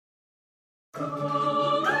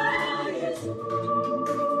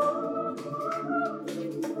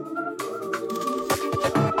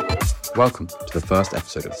Welcome to the first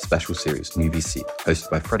episode of the Special Series NEUVC,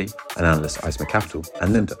 hosted by Freddie, an analyst at Iceman Capital,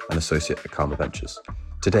 and Linda, an associate at Karma Ventures.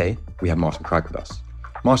 Today, we have Martin Krag with us.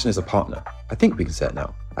 Martin is a partner, I think we can say it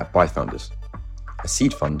now, at ByFounders, a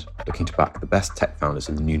seed fund looking to back the best tech founders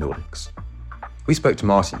in the new Nordics. We spoke to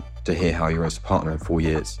Martin to hear how he rose to partner in 4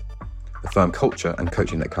 years, the firm culture and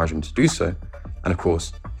coaching that encouraged him to do so, and of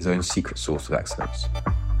course, his own secret source of excellence.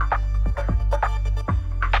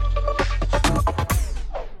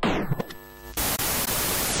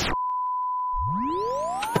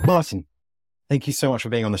 Martin, thank you so much for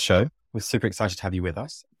being on the show. We're super excited to have you with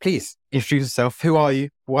us. Please introduce yourself. Who are you?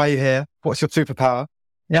 Why are you here? What's your superpower?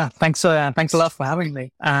 Yeah, thanks a lot for having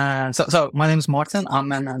me. So my name is Martin.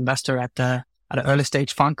 I'm an investor at an early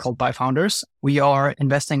stage fund called ByFounders. We are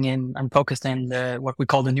investing in and focused in what we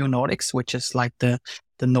call the new Nordics, which is like the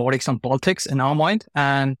Nordics and Baltics in our mind.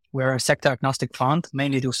 And we're a sector agnostic fund,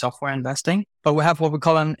 mainly do software investing. But we have what we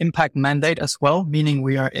call an impact mandate as well, meaning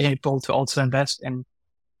we are able to also invest in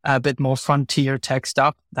a bit more frontier tech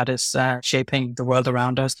stuff that is shaping the world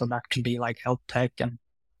around us. So that can be like health tech and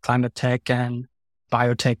climate tech and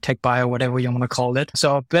biotech, tech bio, whatever you want to call it.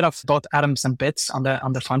 So a bit of both atoms and bits on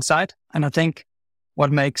the fund side. And I think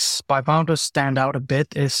what makes ByFounders stand out a bit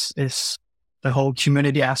is the whole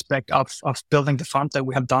community aspect of building the fund that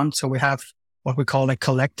we have done. So we have what we call a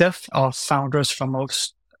collective of founders from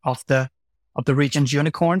most of the region's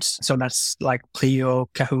unicorns. So that's like Pleo,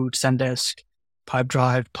 Kahoot, Zendesk,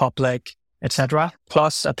 Pipedrive, Public, etc.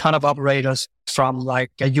 Plus a ton of operators from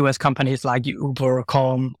like US companies like Uber,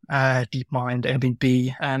 Calm, DeepMind,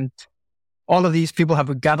 Airbnb. And all of these people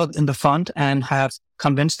have gathered in the fund and have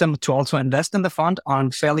convinced them to also invest in the fund on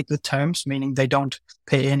fairly good terms, meaning they don't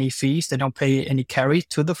pay any fees, they don't pay any carry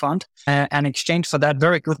to the fund. And in exchange for that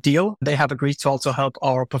very good deal, they have agreed to also help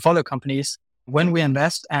our portfolio companies when we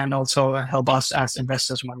invest and also help us as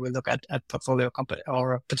investors when we look at portfolio company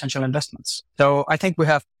or potential investments. So I think we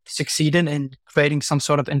have succeeded in creating some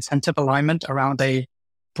sort of incentive alignment around a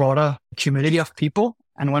broader community of people.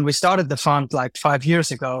 And when we started the fund like 5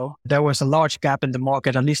 years ago, there was a large gap in the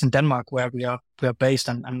market, at least in Denmark, where we are based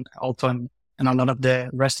and also in a lot of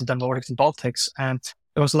the rest of the Nordics and Baltics. And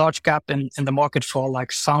there was a large gap in the market for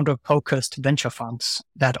like founder-focused venture funds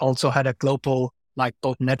that also had a global like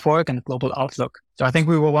both network and global outlook. So I think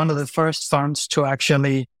we were one of the first funds to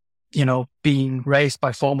actually, being raised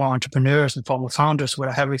by former entrepreneurs and former founders with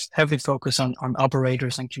a heavy focus on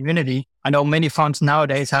operators and community. I know many funds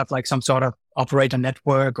nowadays have like some sort of operator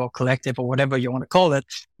network or collective or whatever you want to call it.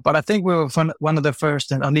 But I think we were one of the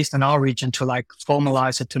first, at least in our region, to like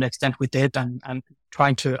formalize it to the extent we did and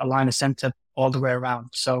trying to align incentive all the way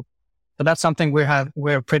around. So that's something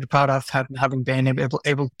we're pretty proud of having been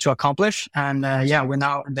able to accomplish. And we're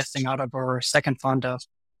now investing out of our second fund of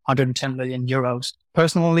 110 million euros.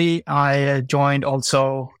 Personally, I joined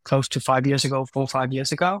also close to 4 or 5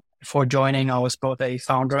 years ago. Before joining, I was both a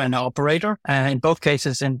founder and an operator, and in both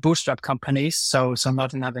cases in bootstrap companies, so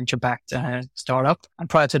not in a venture-backed startup. And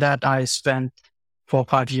prior to that, I spent 4 or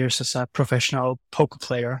 5 years as a professional poker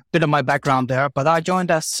player. Bit of my background there, but I joined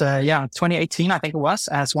as 2018, I think it was,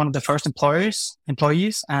 as one of the first employees,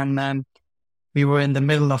 and we were in the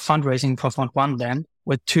middle of fundraising for Fund 1 then,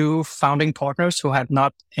 with 2 founding partners who had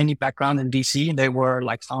not any background in VC. They were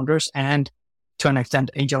like founders and to an extent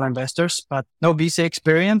angel investors, but no VC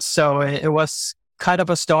experience. So it was kind of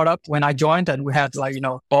a startup when I joined, and we had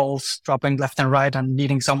balls dropping left and right and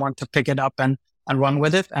needing someone to pick it up and run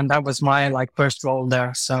with it. And that was my first role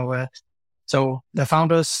there. So the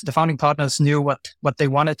founding partners knew what they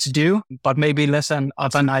wanted to do, but maybe less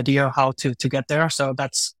of an idea how to get there. So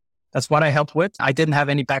that's what I helped with. I didn't have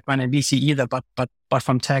any background in VC either, but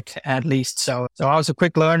from tech at least. So I was a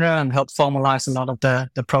quick learner and helped formalize a lot of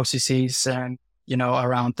the processes and,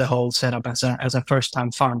 around the whole setup as a first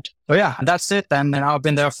time fund. So yeah, that's it. And now I've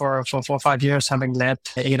been there for 4 or 5 years, having led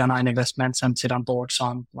 8 or 9 investments and sit on boards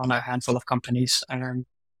on a handful of companies. And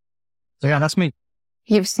so yeah, that's me.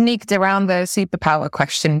 You've sneaked around the superpower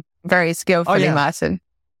question very skillfully, Martin.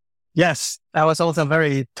 Yes, that was also a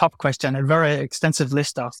very tough question, a very extensive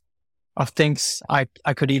list of things I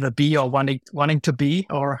could either be or wanting to be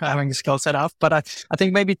or having a skill set of. But I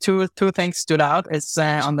think maybe two things stood out. It's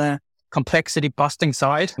on the complexity busting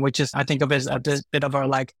side, which is, I think of it as a bit of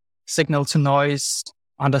a signal to noise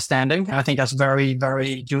understanding. I think that's very,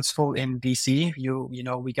 very useful in VC.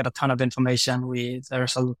 We get a ton of information.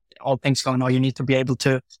 There's all things going on. You need to be able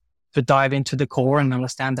to dive into the core and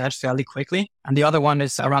understand that fairly quickly. And the other one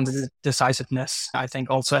is around the decisiveness. I think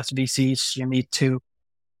also as VCs, you need to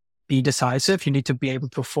be decisive. You need to be able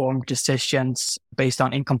to form decisions based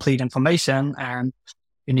on incomplete information. And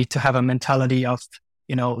you need to have a mentality of,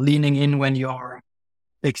 leaning in when you're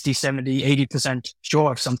 60, 70, 80%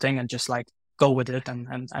 sure of something and just like go with it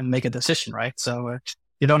and make a decision, right? So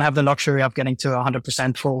you don't have the luxury of getting to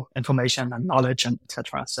 100% full information and knowledge and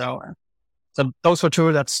etc. So those were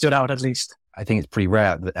two that stood out at least. I think it's pretty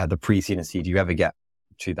rare that at the pre-seed and seed, you ever get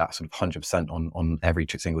to that sort of 100% on every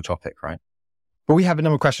single topic, right? But we have a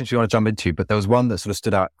number of questions we want to jump into, but there was one that sort of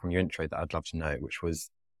stood out from your intro that I'd love to know, which was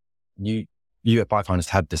you at Byfounders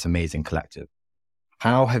had this amazing collective.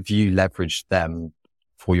 How have you leveraged them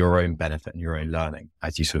for your own benefit and your own learning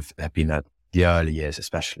as you sort of have been at the early years,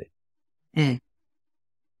 especially?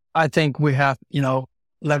 I think we have,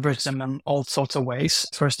 leveraged them in all sorts of ways.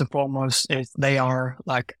 First and foremost, is they are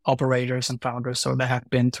like operators and founders. So they have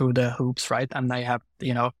been through the hoops, right? And they have,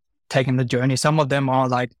 taken the journey. Some of them are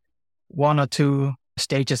like 1 or 2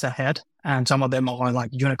 stages ahead, and some of them are like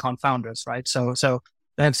unicorn founders, right? So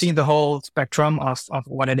they have seen the whole spectrum of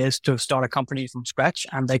what it is to start a company from scratch,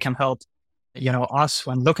 and they can help, us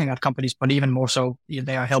when looking at companies, but even more so,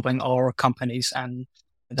 they are helping our companies and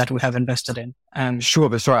that we have invested in. And sure,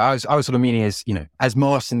 but sorry, I was sort of meaning is, as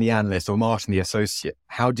Martin the analyst or Martin the associate,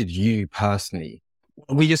 how did you personally?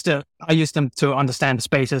 I used them to understand the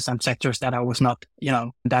spaces and sectors that I was not,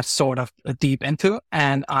 that sort of deep into.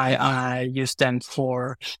 And I used them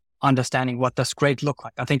for understanding what does great look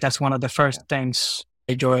like. I think that's one of the first things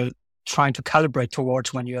that you're trying to calibrate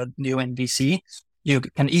towards when you're new in VC. You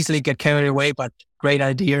can easily get carried away by great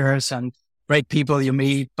ideas and great people you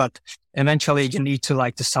meet, but eventually you need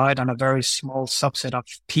to decide on a very small subset of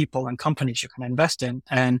people and companies you can invest in,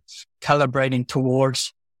 and calibrating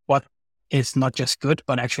towards what is not just good,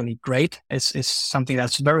 but actually great is something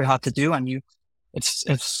that's very hard to do. And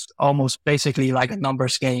it's almost basically like a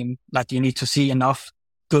numbers game that you need to see enough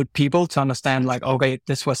good people to understand okay,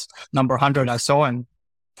 this was number 100 I saw, and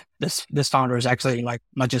this founder is actually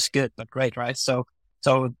not just good, but great, right? So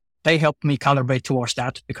they helped me calibrate towards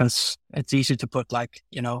that, because it's easy to put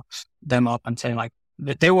them up and say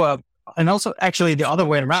they were, and also actually the other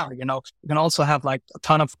way around, you can also have a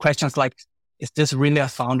ton of questions is this really a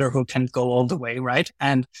founder who can go all the way, right?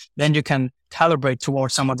 And then you can calibrate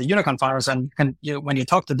towards some of the unicorn founders, and when you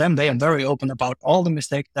talk to them, they are very open about all the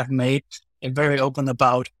mistakes they've made. They're very open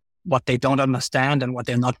about what they don't understand and what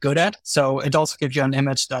they're not good at. So it also gives you an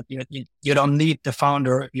image that you don't need the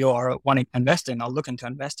founder you are wanting to invest in or looking to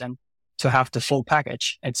invest in to have the full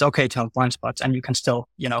package. It's okay to have blind spots, and you can still,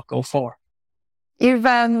 go for. You've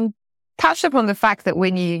touched upon the fact that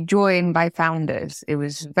when you joined Byfounders, it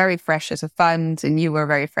was very fresh as a fund and you were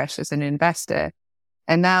very fresh as an investor.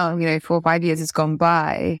 And now, 4 or 5 years has gone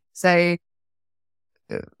by. So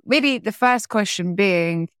maybe the first question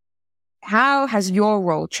being, how has your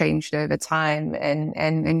role changed over time?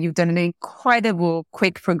 And you've done an incredible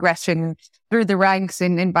quick progression through the ranks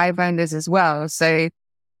in Byfounders as well. So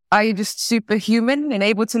are you just superhuman and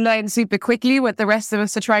able to learn super quickly what the rest of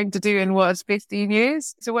us are trying to do in 15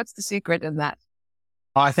 years? So what's the secret in that?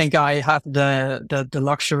 I think I have the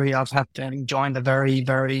luxury of having joined a very,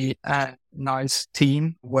 very nice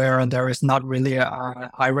team where there is not really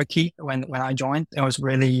a hierarchy. When I joined, it was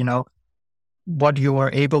really, what you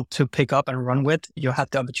were able to pick up and run with, you had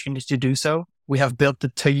the opportunity to do so. We have built the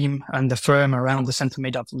team and the firm around the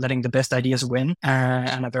sentiment of letting the best ideas win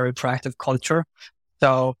and a very proactive culture.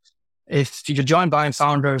 So if you join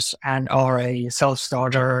Byfounders and are a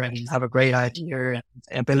self-starter and have a great idea and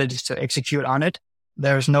ability to execute on it,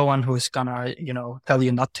 there's no one who's gonna, tell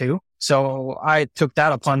you not to. So I took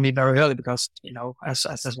that upon me very early because,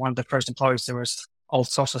 as one of the first employees, there was all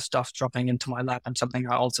sorts of stuff dropping into my lap and something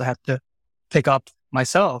I also had to pick up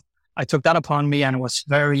myself. I took that upon me and was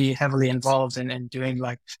very heavily involved in doing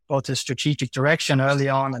both the strategic direction early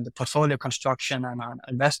on and the portfolio construction and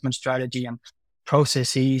investment strategy and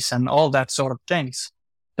processes and all that sort of things.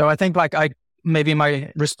 So I think maybe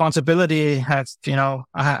my responsibility has,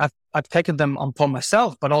 I've taken them upon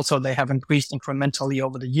myself, but also they have increased incrementally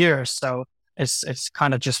over the years. So it's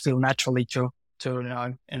kind of just feel naturally to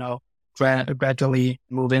gradually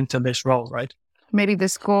move into this role, right? Maybe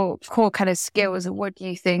the core kind of skills. What do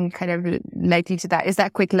you think kind of likely to that? Is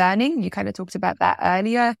that quick learning? You kind of talked about that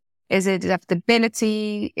earlier. Is it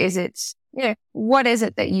adaptability? Is it, what is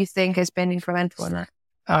it that you think has been incremental in that?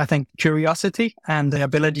 I think curiosity and the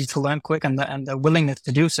ability to learn quick and the willingness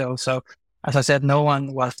to do so. So as I said, no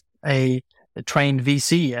one was a trained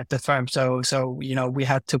VC at the firm. So, we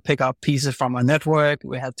had to pick up pieces from our network.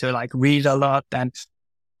 We had to read a lot and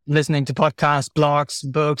listening to podcasts, blogs,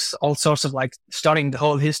 books, all sorts of studying the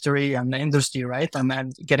whole history and the industry, right? And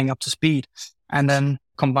then getting up to speed. and then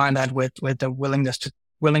combine that with the willingness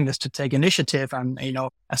to take initiative and,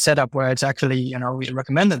 a setup where it's actually, we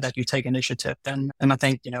recommended that you take initiative, then I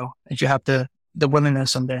think, if you have the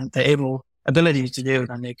willingness and the ability to do it,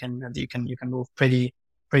 then you can move pretty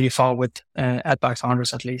far with at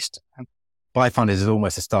ByFounders at least. ByFounders is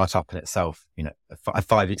almost a startup in itself, a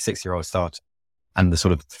 5-6-year-old startup. And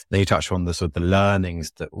then you touch on the sort of the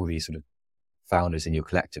learnings that all these sort of founders in your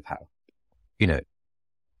collective have. Of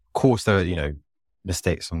course there are,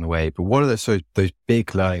 mistakes on the way, but what are those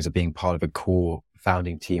big learnings of being part of a core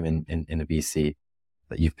founding team in a VC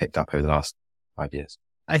that you've picked up over the last 5 years?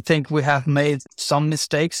 I think we have made some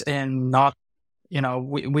mistakes in not,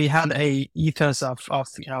 we had a ethos of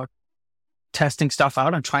testing stuff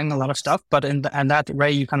out and trying a lot of stuff, but and that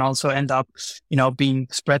way you can also end up, being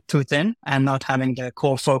spread too thin and not having the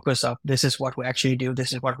core focus of this is what we actually do.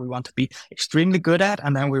 This is what we want to be extremely good at.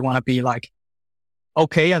 And then we want to be like,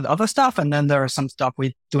 okay at other stuff. And then there are some stuff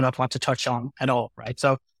we do not want to touch on at all. Right.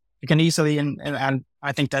 So you can easily, and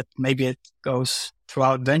I think that maybe it goes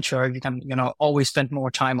throughout venture. You can, always spend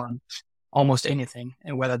more time on almost anything,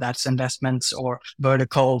 and whether that's investments or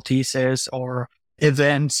vertical thesis or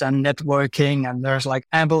events and networking, and there's like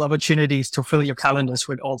ample opportunities to fill your calendars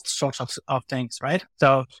with all sorts of things, right?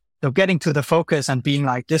 So getting to the focus and being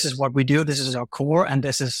like, this is what we do, this is our core, and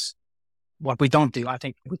this is what we don't do. I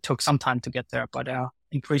think we took some time to get there, but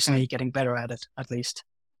increasingly getting better at it, at least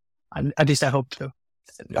I hope to.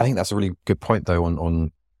 I think that's a really good point though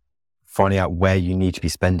on finding out where you need to be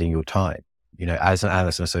spending your time. As an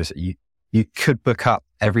analyst and associate, you could book up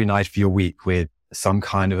every night of your week with some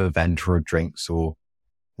kind of event or drinks, or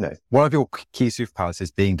one of your key superpowers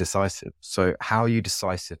is being decisive. So how are you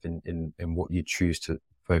decisive in what you choose to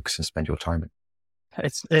focus and spend your time in?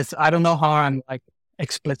 It's I don't know how I'm like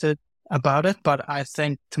explicit about it, but I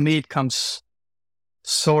think to me it comes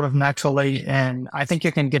sort of naturally, and I think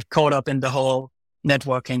you can get caught up in the whole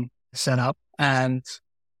networking setup, and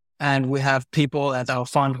we have people at our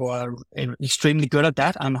fund who are extremely good at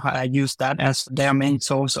that, and I use that as their main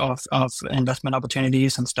source of investment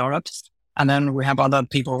opportunities and startups. And then we have other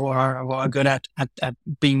people who are good at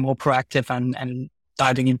being more proactive and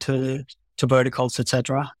diving into verticals,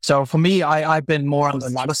 etc. So for me, I've been more on the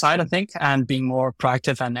latter side, I think, and being more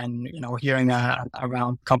proactive and hearing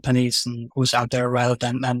around companies and who's out there rather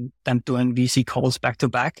than doing VC calls back to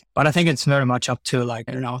back. But I think it's very much up to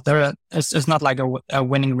it's not like a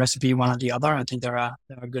winning recipe, one or the other. I think there are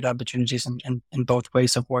good opportunities in both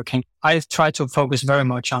ways of working. I try to focus very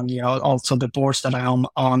much on also the boards that I am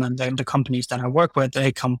on and the companies that I work with.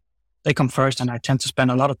 They come first, and I tend to spend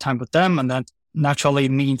a lot of time with them, and that naturally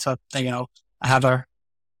means that, I have a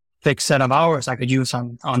fixed set of hours I could use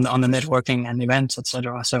on the networking and events,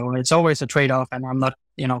 etc. So it's always a trade-off, and I'm not,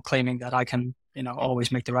 claiming that I can, always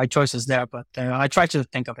make the right choices there, but I try to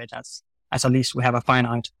think of it as at least we have a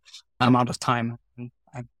finite amount of time,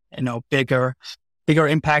 and, bigger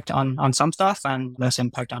impact on some stuff and less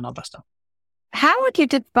impact on other stuff. How would you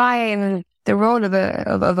define the role of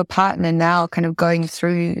a partner now, kind of going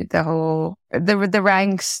through the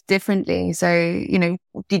ranks differently? So,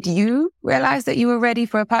 did you realize that you were ready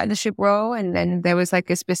for a partnership role, and then there was like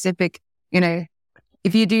a specific,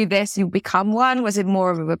 if you do this, you become one? Was it more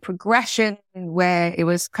of a progression where it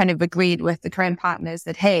was kind of agreed with the current partners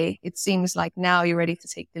that, hey, it seems like now you're ready to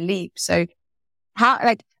take the leap? So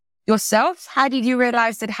how, yourself, how did you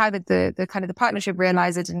realize that? How did the kind of the partnership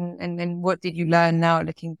realize it? And then what did you learn now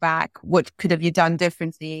looking back? What could have you done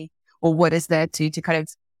differently? Or what is there to kind of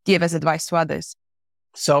give as advice to others?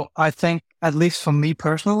 So I think, at least for me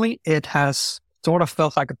personally, it has sort of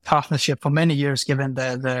felt like a partnership for many years, given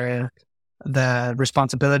the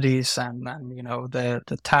responsibilities and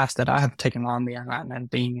the tasks that I have taken on me and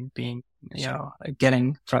being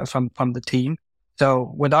getting from the team.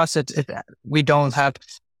 So with us, we don't have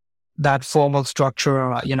that formal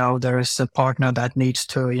structure. There is a partner that needs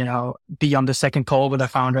to, be on the second call with the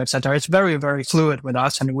founder, etc. It's very, very fluid with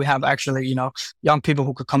us. And we have actually, young people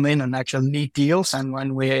who could come in and actually lead deals. And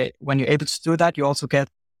when you're able to do that, you also get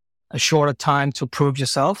a shorter time to prove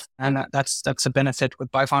yourself. And that's a benefit with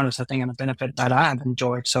ByFounders, I think, and a benefit that I have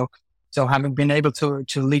enjoyed. So having been able to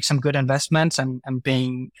lead some good investments and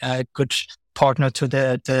being a good partner to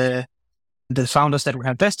the founders that we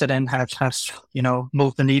have invested in has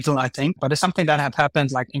moved the needle, I think. But it's something that have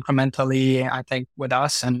happened like incrementally, I think, with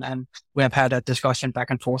us. And we have had a discussion back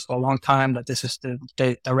and forth for a long time that this is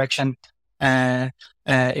the direction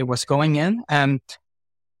it was going in. And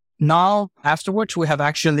now afterwards, we have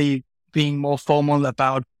actually been more formal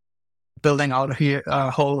about building out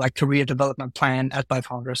a whole like career development plan at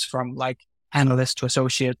ByFounders, from like analysts to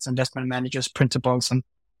associates, investment managers, principals,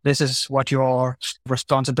 this is what your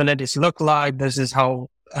responsibilities look like. This is how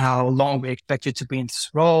long we expect you to be in this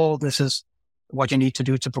role. This is what you need to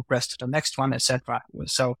do to progress to the next one, etc.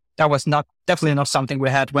 So that was definitely not something we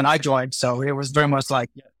had when I joined. So it was very much like,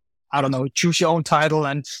 I don't know, choose your own title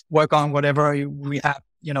and work on whatever we have,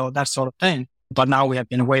 that sort of thing. But now we have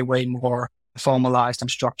been way, way more formalized and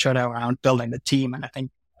structured around building the team. And I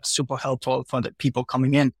think it's super helpful for the people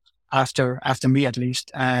coming in after me, at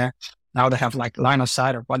least. Now they have like line of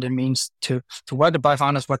sight of what it means to work at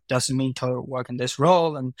Biofounders, what does it mean to work in this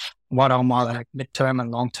role, and what are more like midterm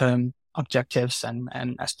and long-term objectives and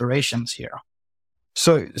aspirations here.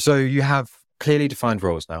 So you have clearly defined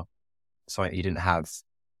roles now, something you didn't have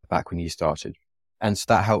back when you started. And so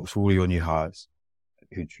that helps all your new hires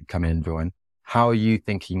who come in and join. How are you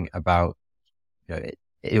thinking about,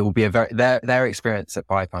 it will be their experience at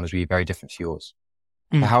Biofounders will be very different to yours.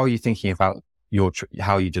 Mm. How are you thinking about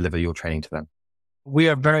how you deliver your training to them? We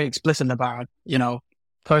are very explicit about,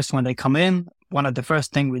 first when they come in, one of the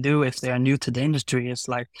first things we do if they are new to the industry is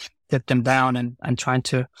like sit them down and trying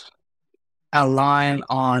to align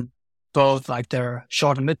on both like their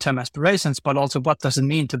short and midterm aspirations, but also what does it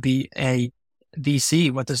mean to be a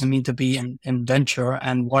VC? What does it mean to be in venture?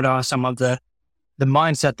 And what are some of the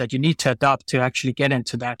mindset that you need to adopt to actually get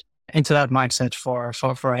into that mindset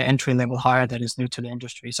for an entry level hire that is new to the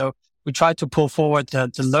industry? So we try to pull forward the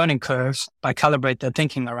learning curves by calibrate their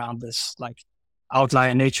thinking around this like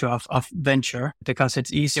outlier nature of venture, because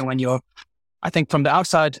it's easier when I think from the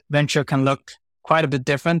outside, venture can look quite a bit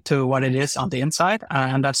different to what it is on the inside.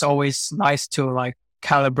 And that's always nice to like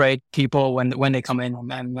calibrate people when they come in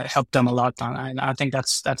and help them a lot. And I think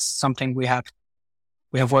that's something we have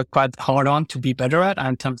worked quite hard on to be better at,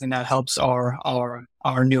 and something that helps our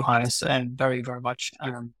new hires and very, very much.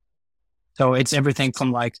 So it's everything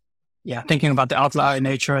from like, thinking about the outlier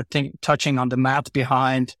nature, touching on the math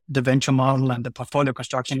behind the venture model and the portfolio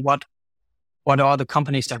construction. What are the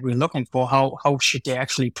companies that we're looking for? How should they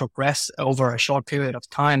actually progress over a short period of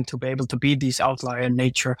time to be able to be these outlier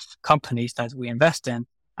nature companies that we invest in?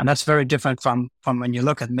 And that's very different from when you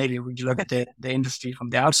look at the industry from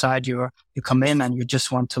the outside. You come in and you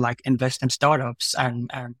just want to like invest in startups, and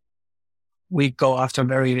we go after a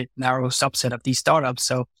very narrow subset of these startups.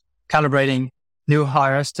 So calibrating new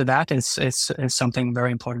hires to that is something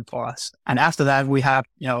very important for us. And after that, we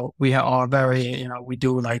are very, we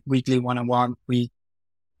do like weekly one-on-one.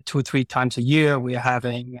 2-3 times a year, we are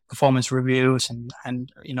having performance reviews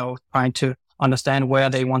and trying to understand where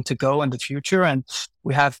they want to go in the future. And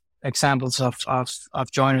we have examples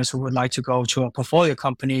of joiners who would like to go to a portfolio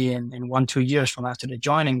company in 1-2 years from after they're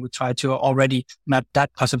joining. We try to already map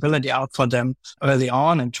that possibility out for them early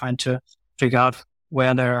on and trying to figure out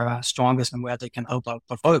where they're strongest and where they can help out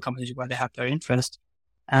portfolio companies, where they have their interest.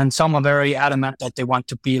 And some are very adamant that they want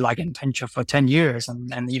to be like in venture for 10 years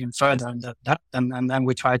and even further. And then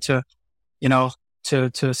we try to,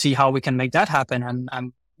 to see how we can make that happen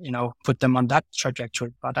and put them on that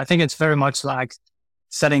trajectory. But I think it's very much like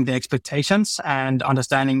setting the expectations and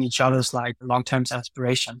understanding each other's like long-term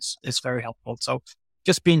aspirations is very helpful. So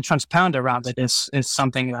just being transparent around it is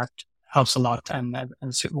something that helps a lot. And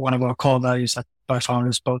it's one of our core values at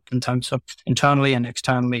Biofounders, both in terms of internally and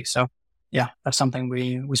externally. So that's something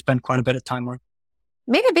we spend quite a bit of time on.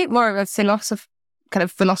 Maybe a bit more of a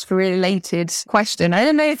philosophy related question. I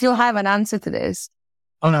don't know if you'll have an answer to this.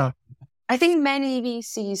 Oh no. I think many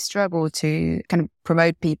VCs struggle to kind of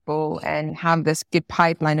promote people and have this good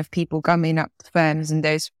pipeline of people coming up to firms, and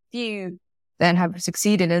those few then have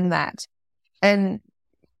succeeded in that. And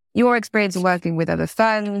your experience of working with other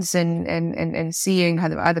funds and seeing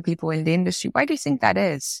kind of other people in the industry, why do you think that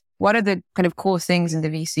is? What are the kind of core things in the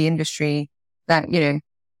VC industry that,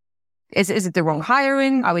 is it the wrong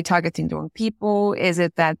hiring? Are we targeting the wrong people? Is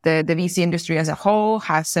it that the VC industry as a whole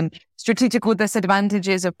has some strategical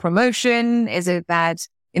disadvantages of promotion? Is it that,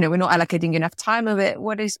 we're not allocating enough time of it?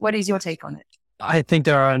 What is your take on it? I think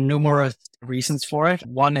there are numerous reasons for it.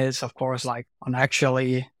 One is, of course, like on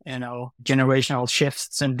actually, generational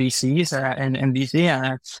shifts in VCs and in VC,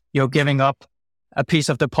 and you're giving up a piece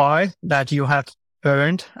of the pie that you have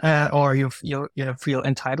earned or you feel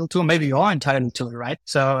entitled to. Maybe you are entitled to it, right?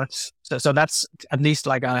 So that's at least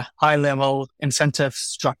like a high level incentive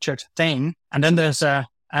structured thing. And then there's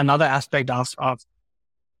another aspect of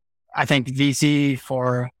I think VC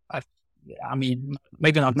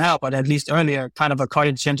maybe not now, but at least earlier, kind of a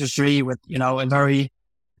cottage industry with, a very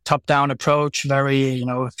top-down approach, very,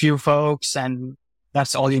 few folks and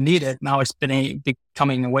that's all you needed. Now it's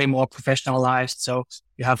becoming way more professionalized. So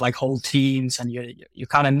you have like whole teams, and you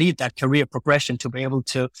kind of need that career progression to be able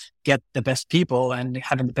to get the best people and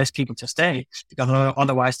having the best people to stay, because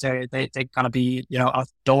otherwise they're going to be, out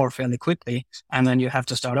the door fairly quickly. And then you have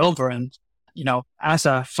to start over. And, as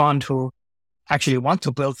a fund who actually want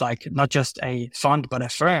to build like not just a fund, but a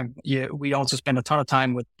firm, we also spend a ton of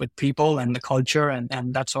time with people and the culture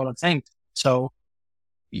and that sort of thing. So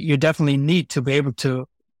you definitely need to be able to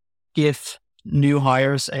give new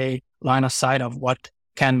hires a line of sight of what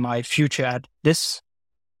can my future at this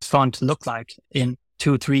fund look like in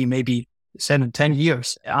 2, 3, maybe 7, 10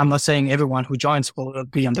 years. I'm not saying everyone who joins will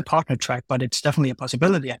be on the partner track, but it's definitely a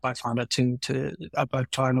possibility at Byfounder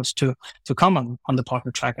to come on the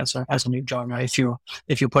partner track as a new joiner if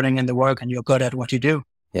you're putting in the work and you're good at what you do.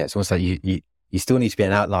 Yeah, it's almost like you still need to be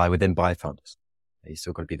an outlier within Byfounders. You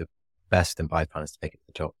still got to be the best in Byfounders to make it to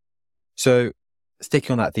the top. So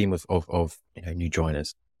sticking on that theme of new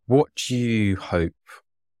joiners, what do you hope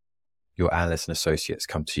your analysts and associates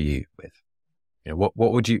come to you with? What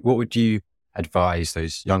would you advise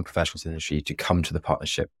those young professionals in the industry to come to the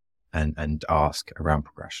partnership and ask around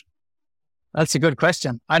progression? That's a good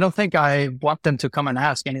question. I don't think I want them to come and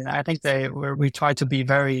ask anything. I think we try to be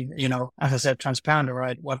very, as I said, transparent,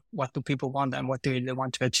 right? What do people want and what do they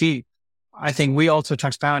want to achieve? I think we also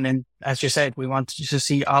transparent, and as you said, we want to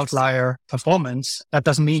see outlier performance. That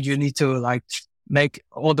doesn't mean you need to like make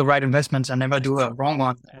all the right investments and never do a wrong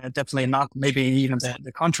one. Definitely not. Maybe even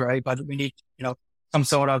the contrary. But we need, some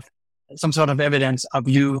sort of evidence of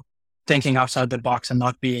you thinking outside the box and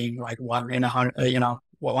not being like one in 100,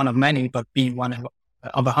 one of many, but being one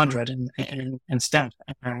of 100 instead.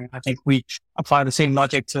 I think we apply the same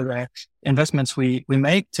logic to the investments we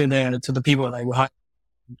make to the people that we hire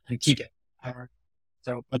and keep it.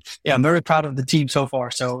 But yeah, I'm very proud of the team so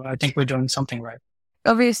far. So I think we're doing something right.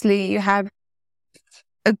 Obviously, you have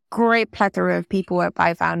a great plethora of people at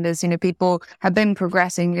Byfounders. People have been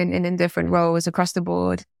progressing in different roles across the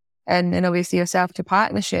board, and obviously yourself to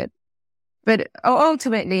partnership. But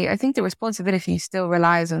ultimately, I think the responsibility still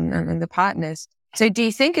relies on the partners. So do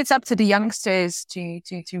you think it's up to the youngsters to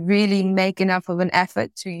really make enough of an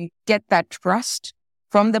effort to get that trust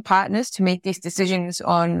from the partners to make these decisions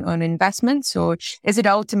on investments? Or is it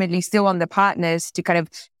ultimately still on the partners to kind of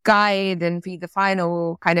guide and be the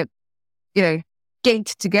final kind of,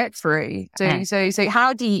 gate to get through? So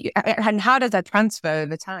how does that transfer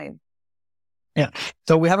over time? Yeah.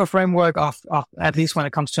 So we have a framework of at least when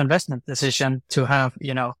it comes to investment decision to have,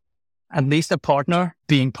 at least a partner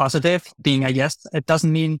being positive, being a yes. It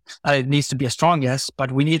doesn't mean it needs to be a strong yes,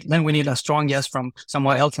 but we need a strong yes from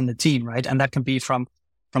somewhere else in the team, right? And that can be from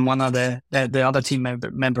one of the other team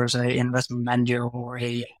members, an investment manager or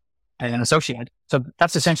an associate. So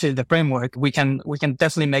that's essentially the framework. We can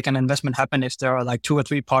definitely make an investment happen if there are like 2 or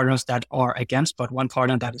 3 partners that are against, but one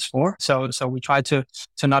partner that is for. So we try to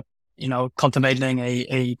not, cultivating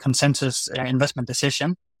a consensus investment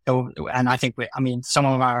decision. So, and I think some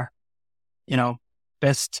of our,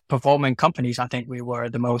 best performing companies, I think we were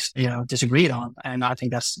the most, disagreed on. And I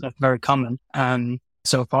think that's very common.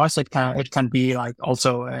 So for us, it can be like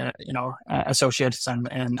also, associates and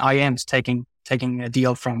IMs taking a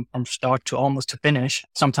deal from start to almost to finish.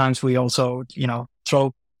 Sometimes we also,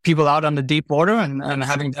 throw people out on the deep water and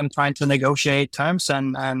having them trying to negotiate terms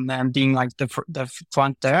and being like the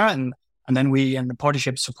front there. And then we in the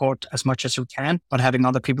partnership support as much as we can, but having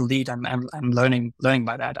other people lead and learning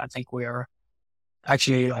by that. I think we are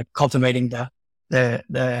actually like cultivating the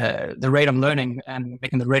rate of learning and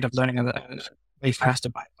making the rate of learning way faster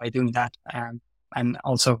by doing that. And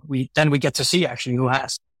also we get to see actually who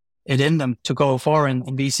has it in them to go forward in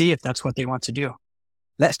VC if that's what they want to do.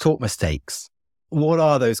 Let's talk mistakes. What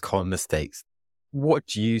are those common mistakes? What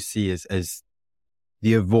do you see as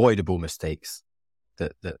the avoidable mistakes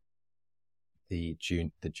that the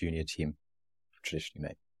junior team traditionally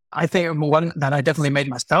make? I think one that I definitely made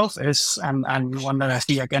myself is, and one that I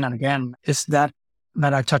see again and again, is that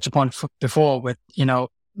I touched upon before with,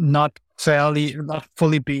 not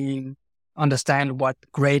fully being understand what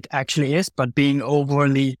great actually is, but being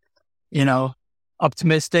overly,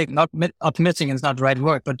 optimistic. Not optimistic is not the right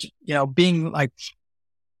word, but being like,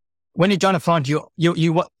 when you join a fund, you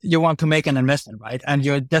want to make an investment, right? And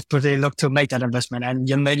you desperately look to make that investment, and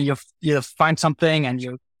you find something and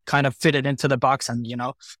you kind of fit it into the box, and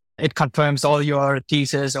it confirms all your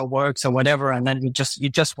thesis or works or whatever, and then you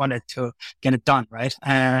just wanted to get it done, right?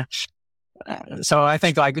 So I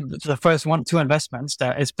think like the first 1-2 investments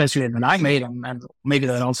that especially that I made and maybe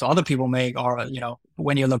that also other people make are,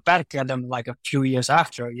 when you look back at them like a few years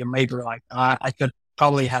after, you maybe like, I could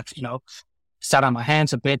probably have, sat on my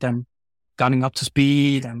hands a bit and getting up to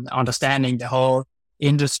speed and understanding the whole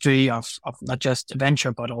industry of not just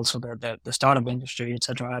venture, but also the startup industry,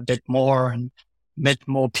 etc. a bit more, and met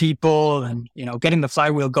more people, and, getting the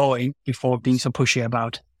flywheel going before being so pushy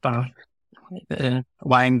about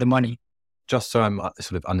buying the money. Just so I'm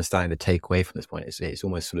sort of understanding the takeaway from this point, it's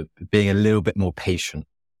almost sort of being a little bit more patient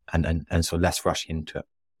and sort of less rushing into it.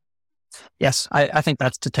 Yes, I think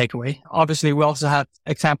that's the takeaway. Obviously, we also have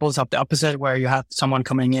examples of the opposite, where you have someone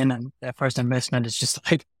coming in and their first investment is just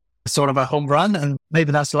like sort of a home run, and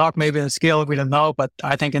maybe that's luck, maybe a skill, we don't know. But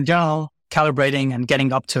I think in general, calibrating and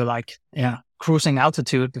getting up to cruising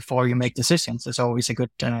altitude before you make decisions is always a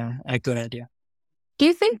good idea. Do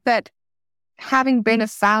you think that having been a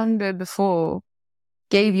founder before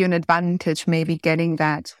gave you an advantage, maybe getting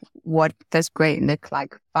that what does great look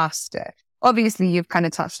like faster? Obviously, you've kind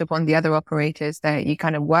of touched upon the other operators that you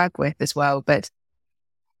kind of work with as well, but,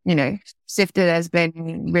 Sifted has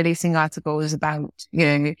been releasing articles about,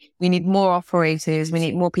 we need more operators, we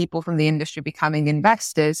need more people from the industry becoming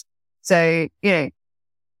investors. So,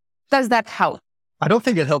 does that help? I don't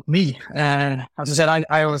think it helped me. As I said,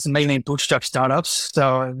 I was mainly in bootstrap startups.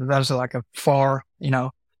 So there's like a far,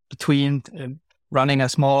 between running a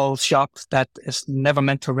small shop that is never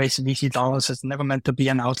meant to raise VC dollars. It's never meant to be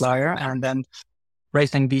an outlier. And then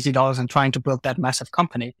raising VC dollars and trying to build that massive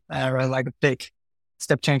company, like a big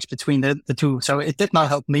step change between the two. So it did not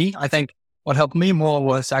help me. I think what helped me more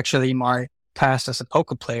was actually my past as a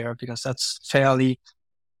poker player, because that's fairly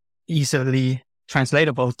easily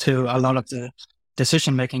translatable to a lot of the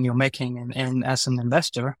decision making you're making and as an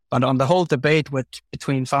investor. But on the whole debate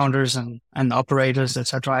between founders and operators,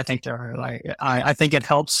 etc., I think I think it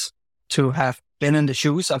helps to have been in the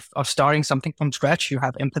shoes of starting something from scratch. You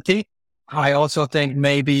have empathy. I also think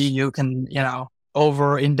maybe you can,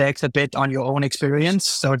 over index a bit on your own experience.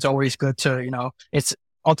 So it's always good to, it's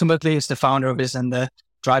the founder who is in the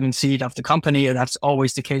driving seat of the company. And that's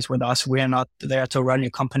always the case with us. We're not there to run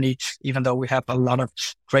your company, even though we have a lot of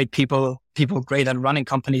great people great at running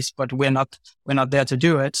companies, but we're not there to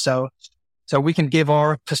do it. So we can give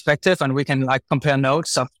our perspective, and we can compare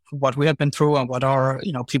notes of what we have been through and what our,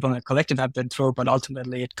 people in the collective have been through. But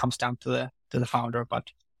ultimately it comes down to the founder. But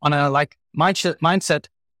on a mindset,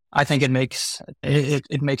 I think it makes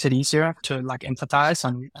it easier to empathize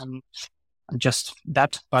and just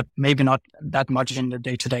that, but maybe not that much in the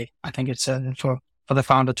day to day. I think it's for the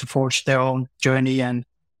founder to forge their own journey, and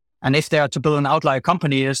if they are to build an outlier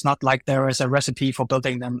company, it's not like there is a recipe for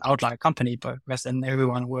building an outlier company, but then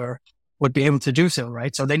everyone would be able to do so,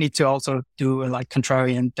 right? So they need to also do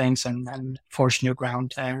contrarian things and forge new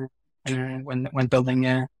ground when building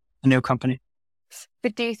a new company.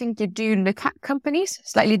 But do you think you do look at companies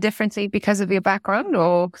slightly differently because of your background,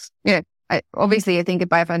 or obviously, I think at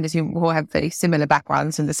biofounders, you all have very similar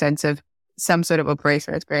backgrounds in the sense of some sort of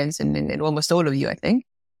operational experience in almost all of you, I think.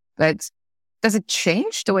 But does it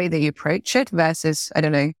change the way that you approach it versus, I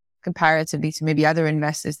don't know, comparatively to maybe other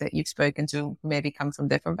investors that you've spoken to who maybe come from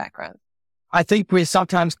different backgrounds? I think we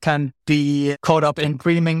sometimes can be caught up in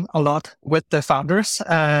dreaming a lot with the founders,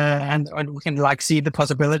 and we can see the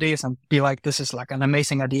possibilities and be like, this is an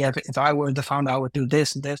amazing idea. If I were the founder, I would do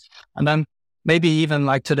this and this. And then maybe even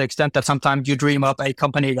to the extent that sometimes you dream up a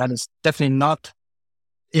company that is definitely not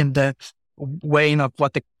in the vein of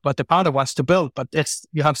what the founder wants to build, but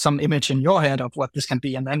you have some image in your head of what this can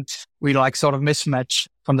be. And then we sort of mismatch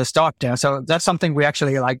from the start there. So that's something we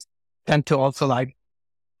actually tend to also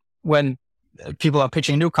when people are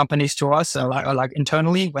pitching new companies to us, or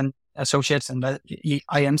internally, when associates and the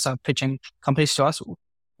IMs are pitching companies to us,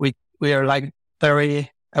 we are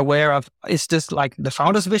very aware of, is this the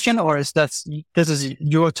founder's vision, or is this is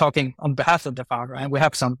you're talking on behalf of the founder? And we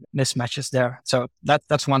have some mismatches there. So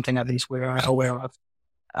that's one thing at least we are aware of.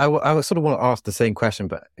 I sort of want to ask the same question,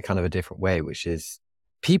 but kind of a different way, which is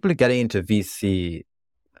people are getting into VC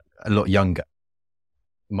a lot younger.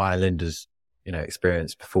 My and Linda's,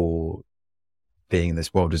 experience before being in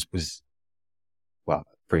this world was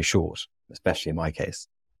pretty short, especially in my case,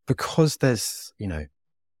 because there's,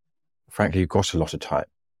 frankly, you've got a lot of time.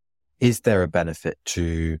 Is there a benefit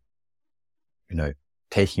to,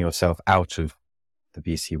 taking yourself out of the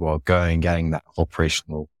VC world, getting that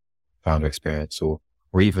operational founder experience, or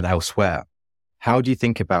even elsewhere? How do you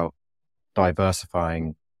think about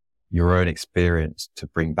diversifying your own experience to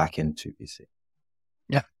bring back into VC?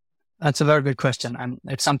 Yeah, that's a very good question. And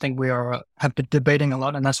it's something we have been debating a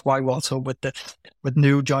lot. And that's why we also with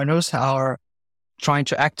new joiners are trying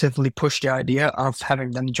to actively push the idea of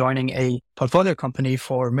having them joining a portfolio company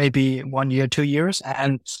for maybe 1 year, 2 years,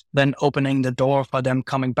 and then opening the door for them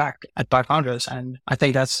coming back at Byfounders. And I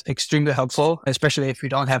think that's extremely helpful, especially if you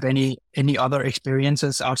don't have any other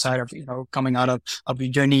experiences outside of, coming out of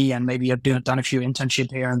your journey, and maybe you've done a few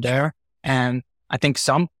internships here and there. And I think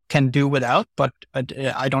some can do without, but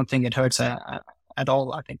I don't think it hurts at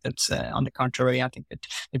all. I think that's on the contrary. I think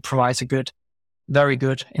it provides a very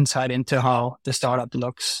good insight into how the startup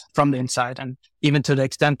looks from the inside, and even to the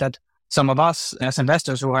extent that some of us as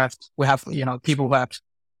investors we have people who have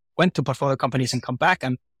went to portfolio companies and come back,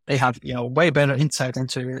 and they have way better insight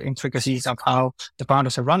into intricacies of how the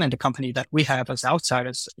founders are running the company that we have as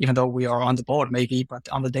outsiders, even though we are on the board maybe, but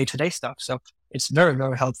on the day-to-day stuff. So it's very,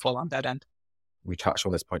 very helpful on that end. We touched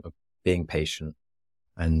on this point of being patient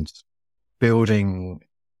and building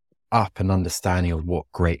up an understanding of what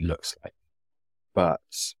great looks like. But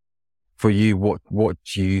for you, what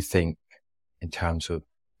do you think in terms of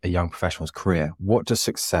a young professional's career? What does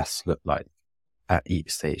success look like at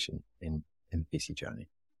each stage in the VC journey?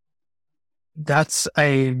 That's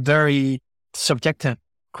a very subjective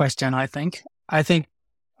question, I think. I think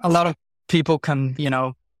a lot of people can,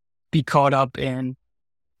 be caught up in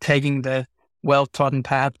taking the well-trodden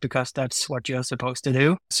path because that's what you're supposed to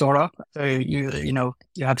do, sort of. So you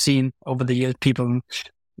have seen over the years people,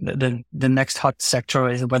 the next hot sector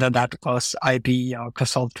is whether that was IB or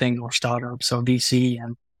consulting or startups or VC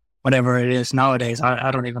and whatever it is nowadays.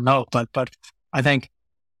 I don't even know, but I think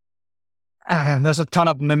there's a ton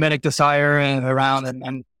of mimetic desire around,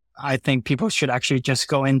 and I think people should actually just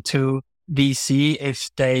go into VC if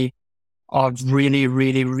they are really,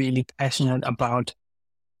 really, really passionate about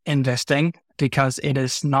investing, because it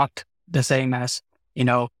is not the same as,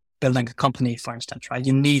 building a company, for instance, right?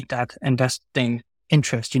 You need that investing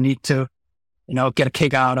interest. You need to, get a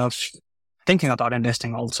kick out of thinking about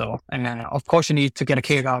investing also. And of course you need to get a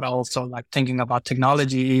kick out also like thinking about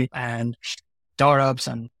technology and startups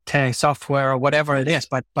and tech software or whatever it is.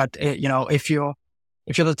 But if you're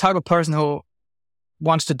the type of person who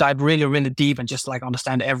wants to dive really, really deep and just like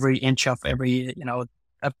understand every inch of every,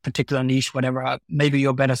 a particular niche, whatever, maybe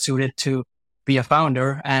you're better suited to be a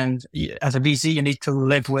founder. And as a VC, you need to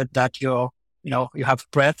live with that. You have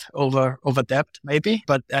breadth over depth, maybe,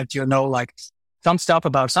 but that like some stuff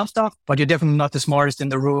about some stuff, but you're definitely not the smartest in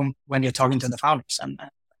the room when you're talking to the founders. And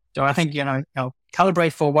so I think,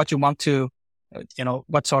 calibrate for what you want to,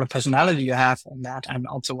 what sort of personality you have in that, and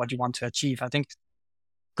also what you want to achieve. I think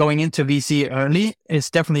going into VC early is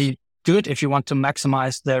definitely good if you want to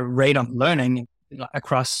maximize the rate of learning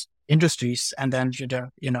across industries. And then,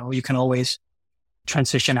 you can always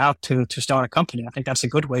transition out to start a company. I think that's a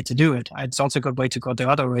good way to do it. It's also a good way to go the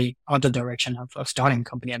other direction of starting a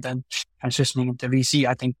company and then transitioning into VC.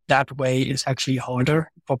 I think that way is actually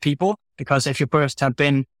harder for people, because if you first have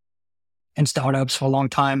been in startups for a long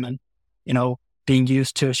time and, being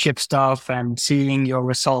used to ship stuff and seeing your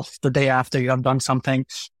results the day after you have done something,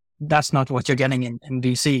 that's not what you're getting in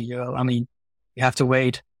VC. You have to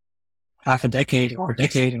wait half a decade or a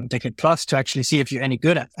decade plus to actually see if you're any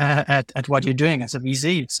good at what you're doing as a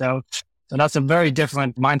VC. So that's a very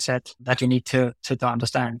different mindset that you need to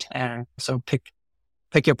understand. So pick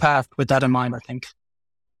your path with that in mind, I think.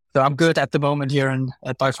 So I'm good at the moment here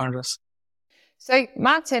at Byfounders. So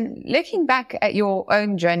Martin, looking back at your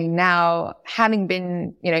own journey now, having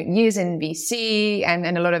been, years in VC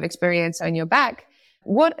and a lot of experience on your back,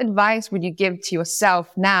 what advice would you give to yourself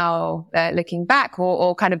now, looking back,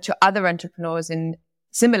 or kind of to other entrepreneurs in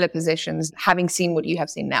similar positions, having seen what you have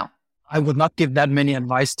seen now? I would not give that many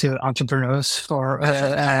advice to entrepreneurs for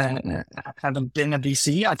having been a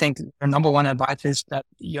VC. I think the number one advice is that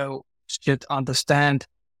you should understand,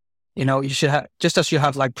 you should have, just as you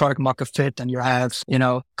have like product market fit and you have,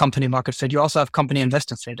 company market fit, you also have company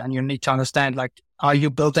investor fit. And you need to understand, like, are you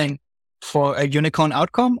building for a unicorn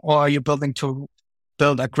outcome, or are you building to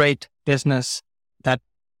build a great business that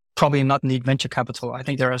probably not need venture capital? I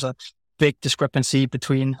think there is a big discrepancy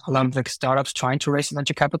between a lot of the startups trying to raise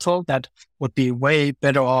venture capital that would be way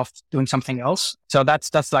better off doing something else. So that's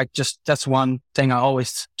one thing I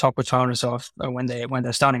always talk with founders of when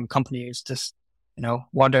they're starting a company is just,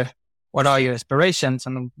 what are your aspirations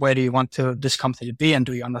and where do you want this company to be? And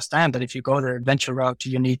do you understand that if you go the venture route,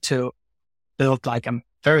 you need to build like a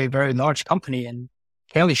very, very large company in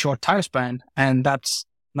fairly short time span? And that's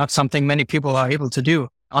not something many people are able to do.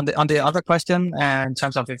 On the other question, in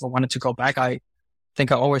terms of if I wanted to go back, I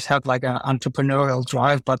think I always had like an entrepreneurial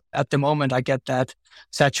drive, but at the moment I get that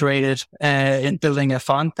saturated in building a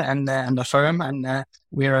fund and a firm, and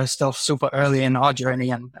we are still super early in our journey,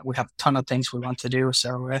 and we have a ton of things we want to do.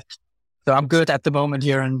 So So I'm good at the moment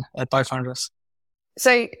here at Byfounders.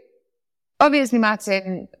 So obviously,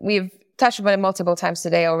 Martin, we've touched upon it multiple times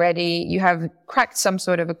today already. You have cracked some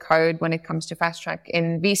sort of a code when it comes to fast track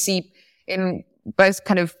in VC, in both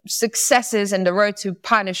kind of successes and the road to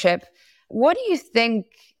partnership. What do you think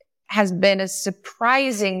has been a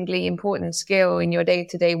surprisingly important skill in your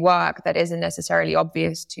day-to-day work that isn't necessarily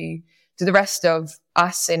obvious to the rest of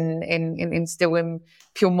us in still in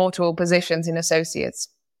pure mortal positions in associates?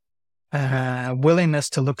 Willingness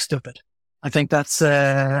to look stupid. I think that's,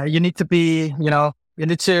 you need to be,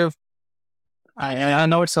 I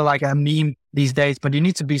know it's like a meme these days, but you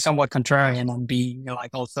need to be somewhat contrarian and be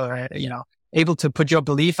also, able to put your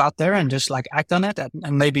belief out there and just like act on it.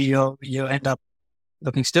 And maybe you end up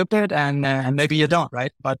looking stupid and maybe you don't,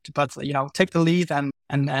 right? But take the lead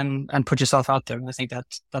and put yourself out there. I think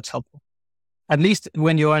that's helpful. At least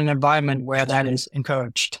when you're in an environment where that is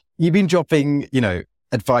encouraged. You've been dropping,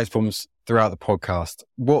 advice bombs throughout the podcast.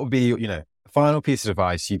 What would be, a final piece of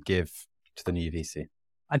advice you'd give to the new VC?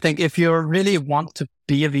 I think if you really want to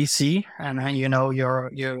be a VC and you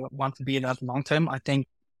want to be that long term, I think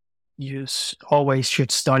you always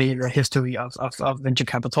should study the history of venture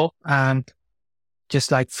capital and just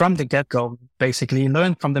like from the get-go, basically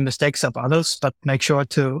learn from the mistakes of others, but make sure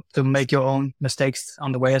to make your own mistakes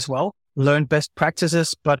on the way as well. Learn best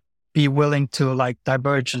practices, but be willing to like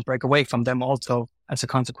diverge and break away from them also as a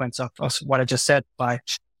consequence of what I just said by,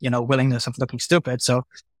 willingness of looking stupid. So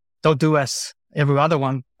don't do as every other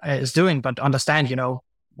one is doing, but understand,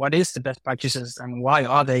 what is the best practices and why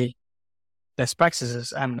are they best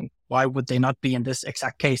practices and why would they not be in this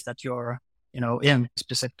exact case that you're, in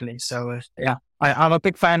specifically. So I'm a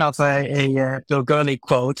big fan of a Bill Gurley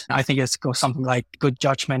quote. I think it goes something like good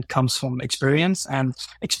judgment comes from experience and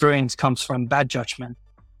experience comes from bad judgment.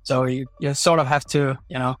 So you sort of have to,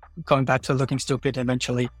 going back to looking stupid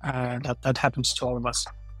eventually, that happens to all of us.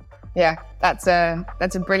 Yeah, that's a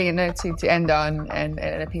brilliant note to end on and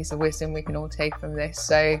a piece of wisdom we can all take from this.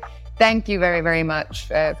 So thank you very, very much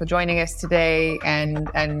for joining us today and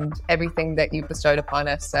everything that you bestowed upon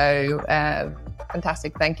us. So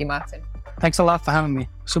fantastic. Thank you, Martin. Thanks a lot for having me.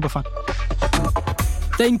 Super fun.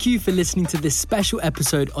 Thank you for listening to this special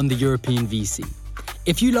episode on the European VC.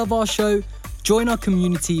 If you love our show, join our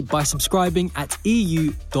community by subscribing at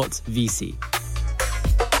eu.vc.